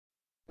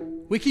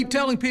We keep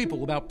telling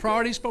people about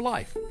priorities for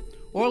life,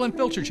 oil and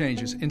filter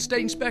changes and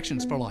state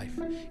inspections for life,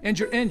 and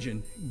your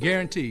engine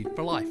guaranteed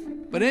for life.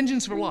 But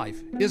Engines for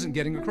Life isn't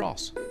getting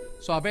across,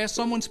 so I've asked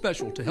someone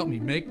special to help me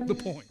make the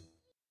point.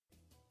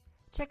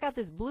 Check out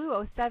this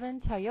blue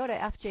 '07 Toyota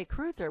FJ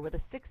Cruiser with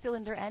a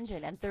 6-cylinder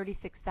engine and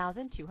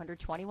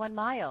 36,221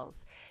 miles.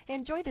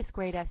 Enjoy this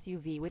great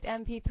SUV with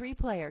MP3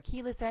 player,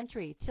 keyless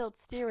entry, tilt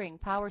steering,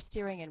 power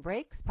steering and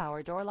brakes,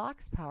 power door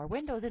locks, power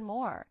windows, and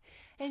more.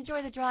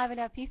 Enjoy the drive and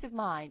have peace of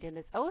mind in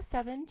this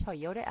 '07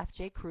 Toyota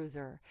FJ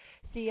Cruiser.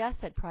 See us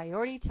at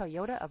Priority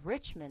Toyota of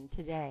Richmond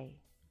today.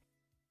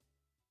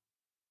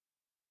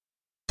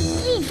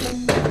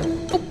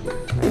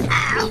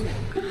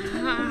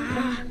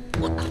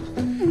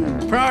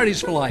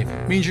 Priorities for Life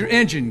means your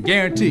engine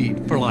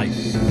guaranteed for life.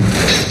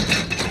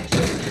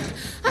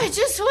 I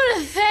just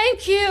want to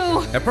thank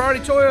you. At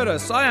Priority Toyota,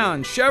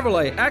 Scion,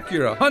 Chevrolet,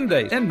 Acura,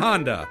 Hyundai, and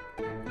Honda.